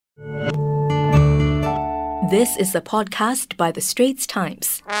This is a podcast by The Straits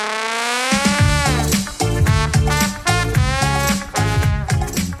Times.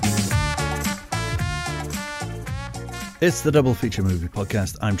 It's the Double Feature Movie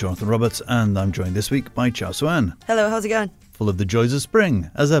Podcast. I'm Jonathan Roberts, and I'm joined this week by Chow Suan. Hello, how's it going? Full of the joys of spring,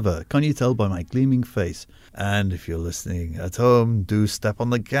 as ever. Can you tell by my gleaming face? And if you're listening at home, do step on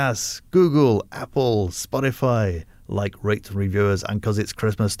the gas. Google, Apple, Spotify. Like, rate, review us, and because it's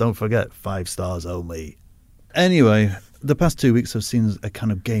Christmas, don't forget, 5 stars only. Anyway, the past 2 weeks have seen a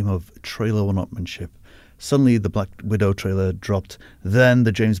kind of game of trailer one-upmanship. Suddenly the Black Widow trailer dropped, then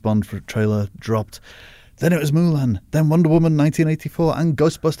the James Bond trailer dropped, then it was Mulan, then Wonder Woman 1984 and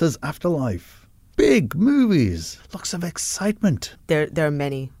Ghostbusters Afterlife. Big movies, lots of excitement. There are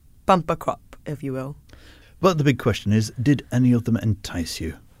many. Bumper crop, if you will. But the big question is, did any of them entice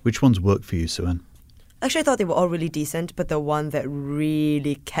you? Which ones worked for you, Suan? Actually, I thought they were all really decent, but the one that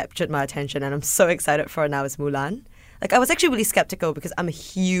really captured my attention and I'm so excited for now is Mulan. I was actually really skeptical because I'm a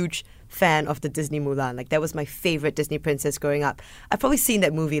huge fan of the Disney Mulan. That was my favorite Disney princess growing up. I've probably seen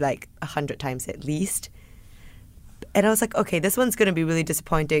that movie 100 times at least. And I was like, okay, this one's going to be really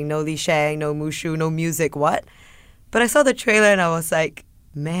disappointing. No Li Shang, no Mushu, no music, what? But I saw the trailer and I was like,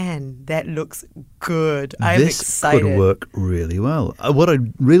 man, that looks good. I'm excited. This could work really well. What I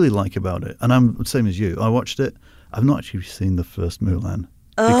really like about it, and I'm the same as you, I watched it. I've not actually seen the first Mulan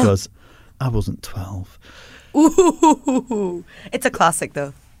because I wasn't 12. Ooh, it's a classic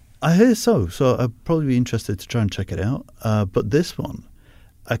though. I hear so I'd probably be interested to try and check it out. But this one,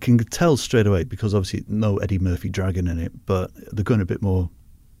 I can tell straight away because obviously no Eddie Murphy dragon in it, but they're going a bit more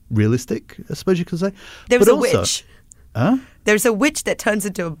realistic, I suppose you could say. There's a witch. Huh? There's a witch that turns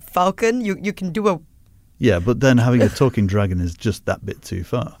into a falcon. You can do a... Yeah, but then having a talking dragon is just that bit too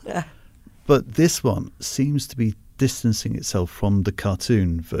far. Yeah. But this one seems to be distancing itself from the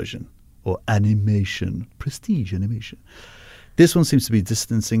cartoon version or animation, prestige animation. This one seems to be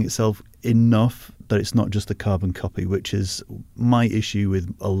distancing itself enough that it's not just a carbon copy, which is my issue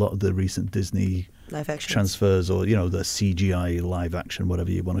with a lot of the recent Disney live action transfers or, the CGI live action, whatever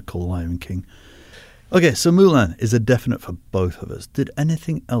you want to call Lion King. Okay, so Mulan is a definite for both of us. Did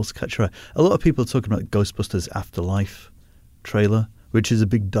anything else catch your eye? A lot of people are talking about Ghostbusters Afterlife trailer, which is a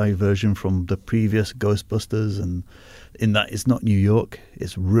big diversion from the previous Ghostbusters, and in that it's not New York,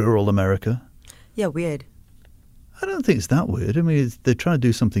 it's rural America. Yeah, weird. I don't think it's that weird. I mean, they're trying to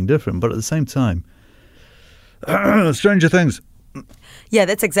do something different, but at the same time, Stranger Things. Yeah,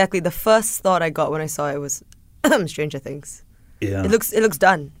 that's exactly the first thought I got when I saw it was Stranger Things. Yeah, it looks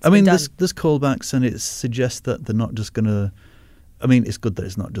done. There's callbacks, and it suggests that they're not just going to. I mean, it's good that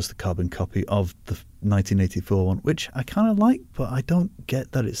it's not just a carbon copy of the 1984 one, which I kind of like, but I don't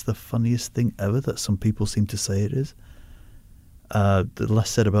get that it's the funniest thing ever that some people seem to say it is. The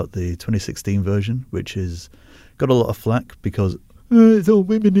less said about the 2016 version, which is got a lot of flack because it's all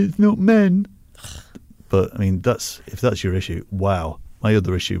women, it's not men. But I mean, if that's your issue, wow. My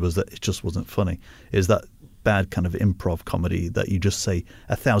other issue was that it just wasn't funny. Is that bad kind of improv comedy that you just say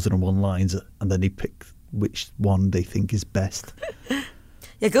 1,001 lines and then they pick which one they think is best.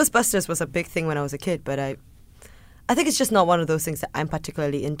 Yeah, Ghostbusters was a big thing when I was a kid, but I think it's just not one of those things that I'm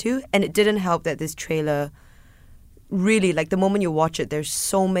particularly into. And it didn't help that this trailer really, the moment you watch it, there's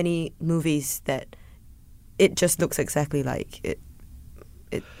so many movies that it just looks exactly like it.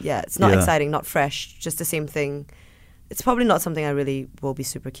 It's not exciting, not fresh, just the same thing. It's probably not something I really will be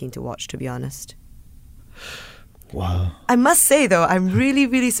super keen to watch, to be honest. Wow. I must say, though, I'm really,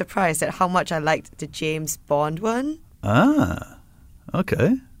 really surprised at how much I liked the James Bond one. Ah,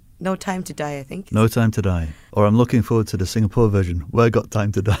 okay. No Time to Die, I think. No Time to Die. Or I'm looking forward to the Singapore version. Where Got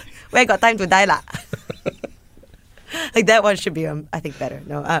Time to Die? Where Got Time to Die lah. That one should be, I think, better.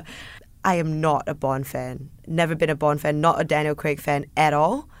 No, I am not a Bond fan. Never been a Bond fan. Not a Daniel Craig fan at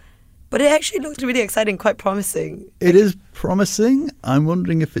all. But it actually looked really exciting, quite promising. It is promising. I'm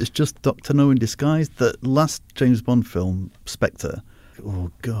wondering if it's just Dr. No in disguise. That last James Bond film, Spectre,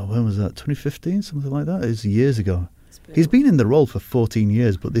 oh God, when was that? 2015? Something like that? It was years ago. He's been in the role for 14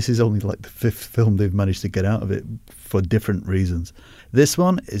 years, but this is only the 5th film they've managed to get out of it for different reasons. This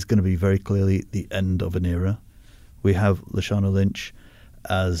one is going to be very clearly the end of an era. We have Lashana Lynch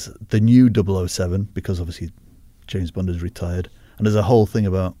as the new 007, because obviously James Bond is retired. And there's a whole thing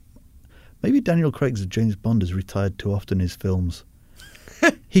about maybe Daniel Craig's James Bond has retired too often in his films.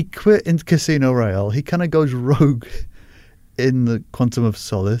 He quit in Casino Royale. He kind of goes rogue in the Quantum of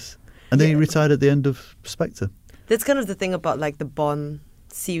Solace. And then he retired at the end of Spectre. That's kind of the thing about the Bond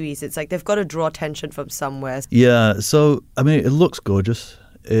series. It's they've got to draw attention from somewhere. Yeah, so, I mean, it looks gorgeous.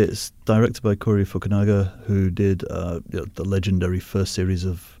 It's directed by Corey Fukunaga, who did the legendary first series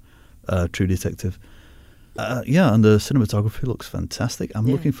of True Detective. And the cinematography looks fantastic. I'm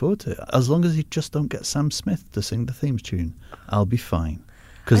looking forward to it. As long as you just don't get Sam Smith to sing the theme tune, I'll be fine.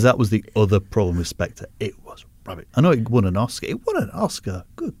 Because that was the other problem with Spectre. It was rubbish. I know it won an Oscar. It won an Oscar.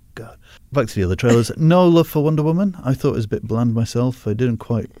 Good God. Back to the other trailers. No love for Wonder Woman. I thought it was a bit bland myself. It didn't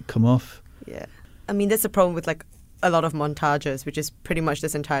quite come off. Yeah. I mean, that's the problem with like a lot of montages, which is pretty much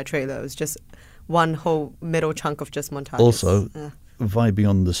this entire trailer. It was just one whole middle chunk of just montages. Also, vibing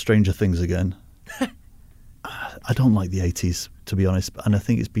on the Stranger Things again. I don't like the 80s, to be honest, and I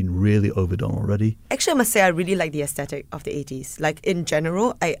think it's been really overdone already. Actually, I must say I really like the aesthetic of the 80s. Like, in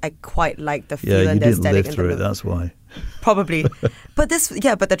general, I quite like the feel Yeah, and you the didn't aesthetic. live through it, that's why. Probably. But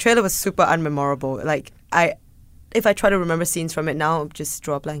the trailer was super unmemorable. Like, if I try to remember scenes from it now, I'll just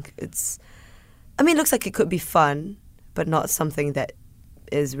draw a blank. It looks like it could be fun, but not something that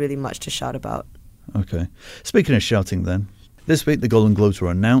is really much to shout about. Okay. Speaking of shouting then, this week the Golden Globes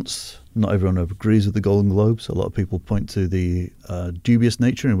were announced. Not everyone agrees with the Golden Globes. A lot of people point to the dubious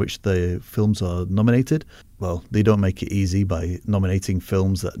nature in which the films are nominated. Well, they don't make it easy by nominating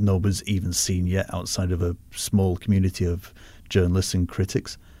films that nobody's even seen yet outside of a small community of journalists and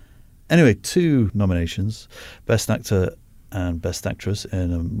critics. Anyway, 2 nominations, Best Actor and Best Actress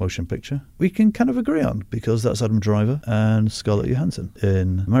in a Motion Picture. We can kind of agree on, because that's Adam Driver and Scarlett Johansson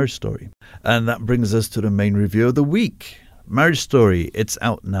in Marriage Story. And that brings us to the main review of the week. Marriage Story, it's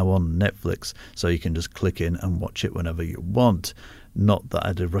out now on Netflix, so you can just click in and watch it whenever you want. Not that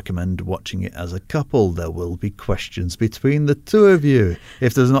I'd recommend watching it as a couple. There will be questions between the two of you.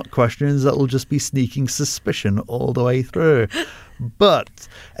 If there's not questions, that will just be sneaking suspicion all the way through. But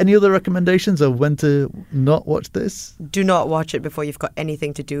any other recommendations of when to not watch this? Do not watch it before you've got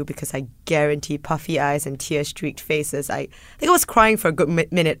anything to do, because I guarantee puffy eyes and tear-streaked faces. I think I was crying for a good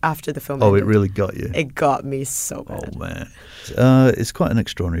minute after the film ended. It really got you? It got me so bad. Oh, man. It's quite an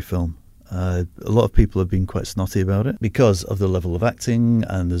extraordinary film. A lot of people have been quite snotty about it because of the level of acting,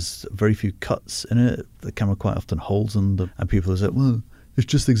 and there's very few cuts in it. The camera quite often holds on them, and people have said, well, it's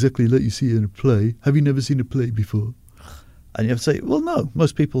just exactly like you see in a play. Have you never seen a play before? And you have to say, well, no,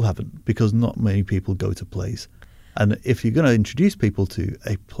 most people haven't, because not many people go to plays. And if you're going to introduce people to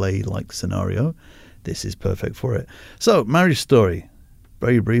a play-like scenario, this is perfect for it. So, Marriage Story,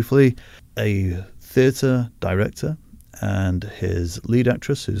 very briefly, a theatre director and his lead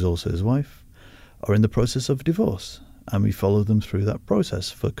actress, who's also his wife, are in the process of divorce. And we follow them through that process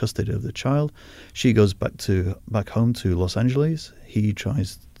for custody of the child. She goes back home to Los Angeles. He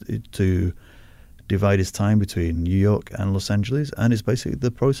tries to divide his time between New York and Los Angeles, and it's basically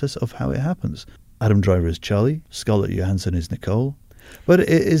the process of how it happens. Adam Driver is Charlie, Scarlett Johansson is Nicole, but it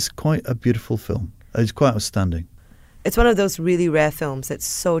is quite a beautiful film. It's quite outstanding. It's one of those really rare films that's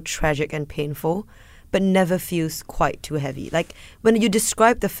so tragic and painful, but never feels quite too heavy. Like, when you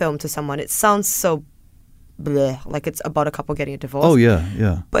describe the film to someone, it sounds so bleh, like it's about a couple getting a divorce. Oh, yeah,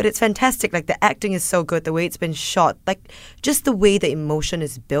 yeah. But it's fantastic. Like, the acting is so good, the way it's been shot, like, just the way the emotion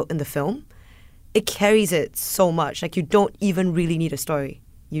is built in the film. It carries it so much. Like, you don't even really need a story.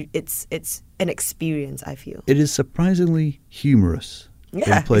 It's an experience, I feel. It is surprisingly humorous in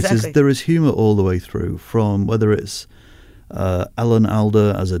places. Exactly. There is humour all the way through, from whether it's Alan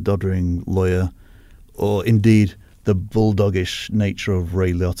Alda as a doddering lawyer, or indeed the bulldogish nature of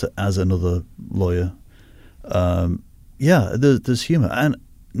Ray Liotta as another lawyer. There's humour. And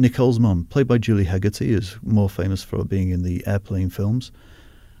Nicole's mum, played by Julie Haggerty, is more famous for being in the Airplane films.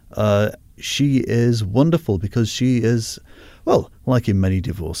 She is wonderful because she is, well, like in many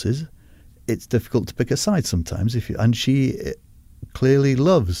divorces, it's difficult to pick a side sometimes. And she clearly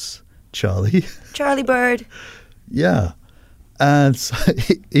loves Charlie. Charlie Bird. Yeah. And so,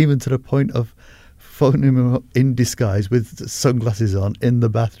 even to the point of phoning him up in disguise with sunglasses on in the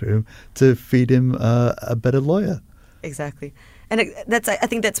bathroom to feed him a better lawyer. Exactly. And I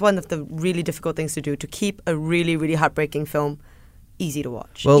think that's one of the really difficult things to do, to keep a really, really heartbreaking film easy to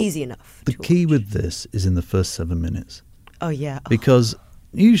watch. Well, easy enough. The key with this is in the first 7 minutes. Oh, yeah. Because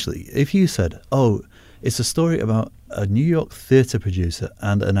usually, if you said, it's a story about a New York theatre producer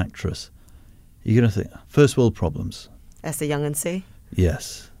and an actress, you're going to think, first world problems. As the young'uns say?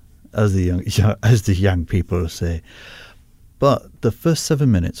 Yes, as the young people say. But the first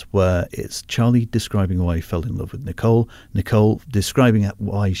 7 minutes, where it's Charlie describing why he fell in love with Nicole, Nicole describing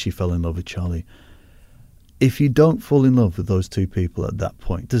why she fell in love with Charlie. If you don't fall in love with those two people at that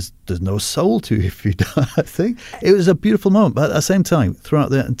point, there's no soul to you if you don't. I think it was a beautiful moment, but at the same time,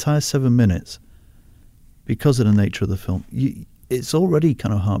 throughout the entire 7 minutes, because of the nature of the film, it's already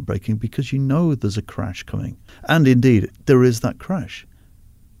kind of heartbreaking, because you know there's a crash coming. And indeed, there is that crash,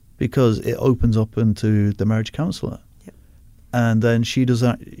 because it opens up into the marriage counsellor. Yep. And then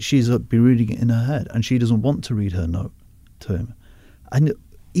she's be reading it in her head, and she doesn't want to read her note to him. And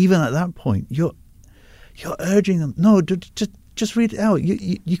even at that point, you're urging them, no, just read it out.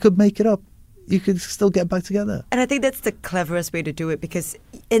 You could make it up. You could still get back together. And I think that's the cleverest way to do it, because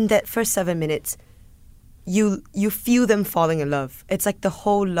in that first 7 minutes, you feel them falling in love. It's like the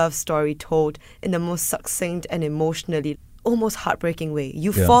whole love story told in the most succinct and emotionally almost heartbreaking way.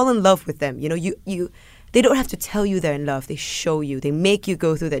 You fall in love with them. You know, they don't have to tell you they're in love. They show you. They make you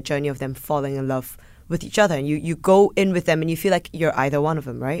go through that journey of them falling in love with each other. And you go in with them and you feel like you're either one of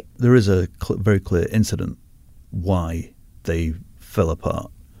them, right? There is a very clear incident why they fell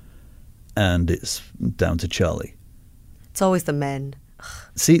apart. And it's down to Charlie. It's always the men.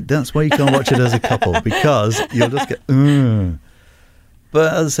 See, that's why you can't watch it as a couple, because you'll just get,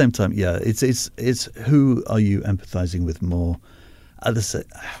 But at the same time, yeah, it's who are you empathizing with more? At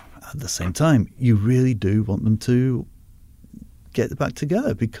the same time, you really do want them to get back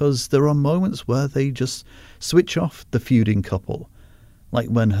together, because there are moments where they just switch off the feuding couple, like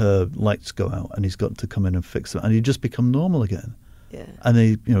when her lights go out and he's got to come in and fix them, and you just become normal again. Yeah.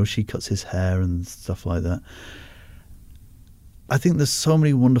 And she cuts his hair and stuff like that. I think there's so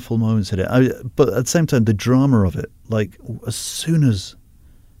many wonderful moments in it. But at the same time, the drama of it, like as soon as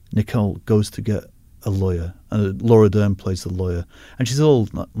Nicole goes to get a lawyer, and Laura Dern plays the lawyer, and she's all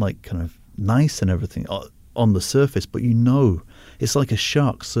like kind of nice and everything on the surface, but it's like a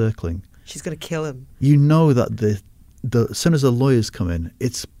shark circling. She's going to kill him. You know that as soon as the lawyers come in,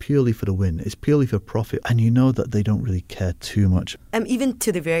 it's purely for the win. It's purely for profit. And you know that they don't really care too much. Even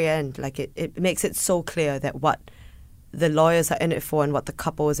to the very end, like it makes it so clear that what the lawyers are in it for and what the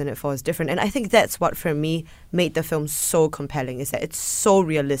couple is in it for is different. And I think that's what, for me, made the film so compelling, is that it's so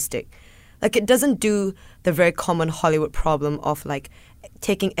realistic. Like, it doesn't do the very common Hollywood problem of, like,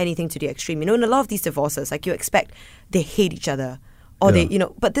 taking anything to the extreme. You know, in a lot of these divorces, like, you expect they hate each other. Or they,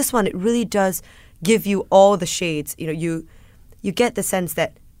 but this one, it really does give you all the shades. You know, you get the sense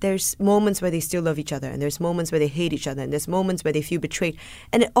that there's moments where they still love each other, and there's moments where they hate each other, and there's moments where they feel betrayed.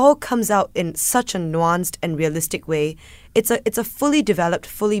 And it all comes out in such a nuanced and realistic way. It's a fully developed,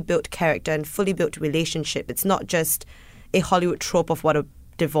 fully built character and fully built relationship. It's not just a Hollywood trope of what a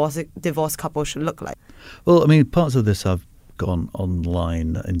divorced couple should look like. Well, I mean, parts of this have gone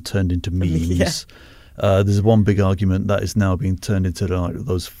online and turned into memes. Yeah. There's one big argument that is now being turned into like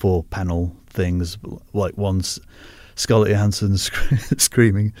those 4-panel things, like one's Scarlett Johansson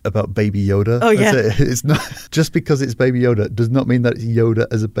screaming about Baby Yoda. Oh, yeah. It's not just because it's Baby Yoda does not mean that it's Yoda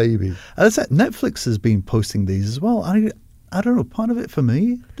as a baby. And that's it. Netflix has been posting these as well. I don't know, part of it for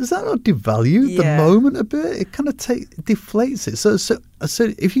me, does that not devalue the moment a bit? It kind of deflates it. So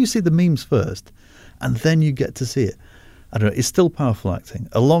if you see the memes first and then you get to see it, I don't know, it's still powerful acting.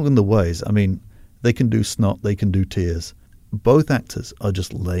 Along the ways, I mean, they can do snot, they can do tears. Both actors are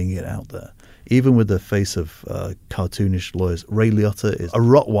just laying it out there. Even with the face of cartoonish lawyers, Ray Liotta is a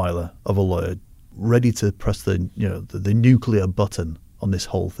Rottweiler of a lawyer, ready to press the nuclear button on this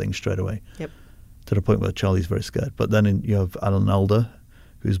whole thing straight away. Yep. To the point where Charlie's very scared. But then you have Alan Alda,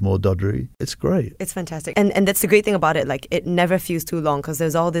 who's more doddery. It's great. It's fantastic. And that's the great thing about it. Like, it never feels too long, because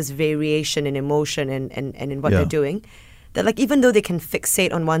there's all this variation in emotion and in what they're doing. That, like, even though they can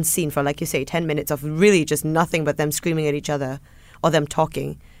fixate on one scene for, like you say, 10 minutes of really just nothing but them screaming at each other or them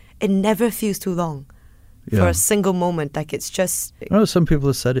talking, it never feels too long for a single moment. Like, it's just... I know some people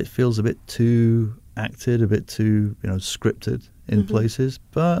have said it feels a bit too acted, a bit too, scripted in places.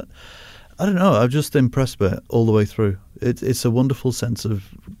 But I don't know. I'm just impressed by it all the way through. It's a wonderful sense of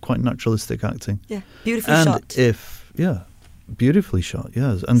quite naturalistic acting. Yeah, beautifully shot. Beautifully shot,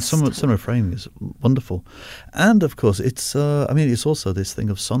 yes. And some of the framing is wonderful. And, of course, it's also this thing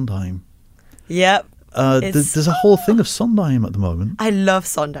of Sondheim. Yep. There's a whole thing of Sondheim at the moment. I love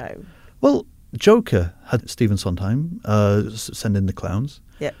Sondheim. Well, Joker had Stephen Sondheim, Send in the Clowns.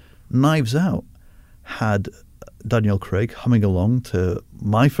 Yep. Knives Out had Daniel Craig humming along to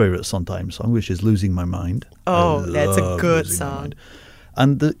my favourite Sondheim song, which is Losing My Mind. Oh, that's a good song.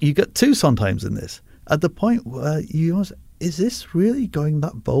 And you got 2 Sondheims in this. At the point where you almost... Is this really going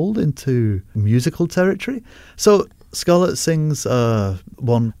that bold into musical territory? So Scarlett sings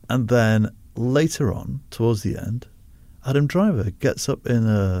one, and then later on, towards the end, Adam Driver gets up in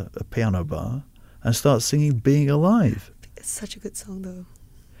a piano bar and starts singing Being Alive. It's such a good song, though.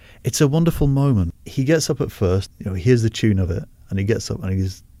 It's a wonderful moment. He gets up at first, he hears the tune of it, and he gets up and he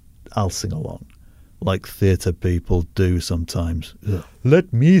goes, I'll sing along. Like theatre people do sometimes.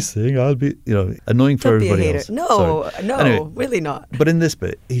 Let me sing, I'll be, annoying for everybody else. No, anyway, really not. But in this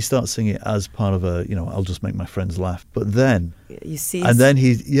bit, he starts singing it as part of I'll just make my friends laugh. But then, you see, and then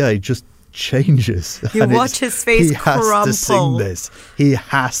he just changes. You watch his face crumple. He has to sing this. He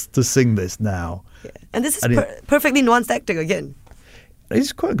has to sing this now. Yeah. And this is perfectly nuanced acting again.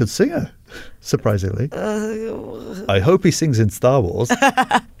 He's quite a good singer, surprisingly. I hope he sings in Star Wars.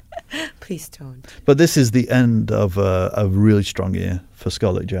 Please don't. But this is the end of a really strong year for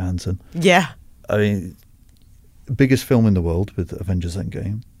Scarlett Johansson. Yeah. I mean, biggest film in the world with Avengers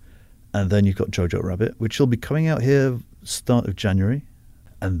Endgame. And then you've got Jojo Rabbit, which will be coming out here start of January.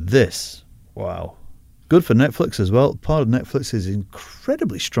 And this, wow. Good for Netflix as well. Part of Netflix's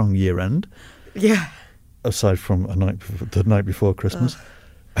incredibly strong year-end. Yeah. Aside from the night before Christmas.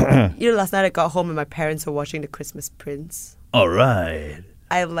 Last night I got home and my parents were watching The Christmas Prince. All right.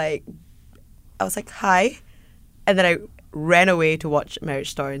 I was like, hi. And then I ran away to watch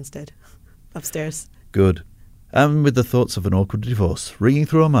Marriage Story instead, upstairs. Good. And with the thoughts of an awkward divorce ringing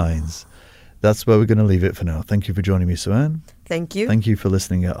through our minds, that's where we're going to leave it for now. Thank you for joining me, Sue-Ann. Thank you. Thank you for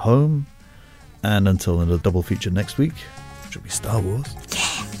listening at home. And until another double feature next week, which will be Star Wars.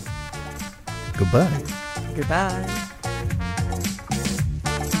 Yeah. Goodbye. Goodbye.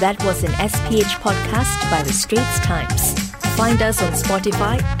 That was an SPH podcast by The Straits Times. Find us on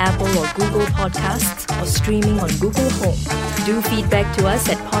Spotify, Apple or Google Podcasts, or streaming on Google Home. Do feedback to us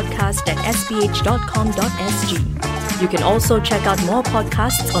at podcast@sph.com.sg. You can also check out more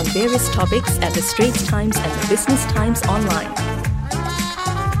podcasts on various topics at The Straits Times and The Business Times online.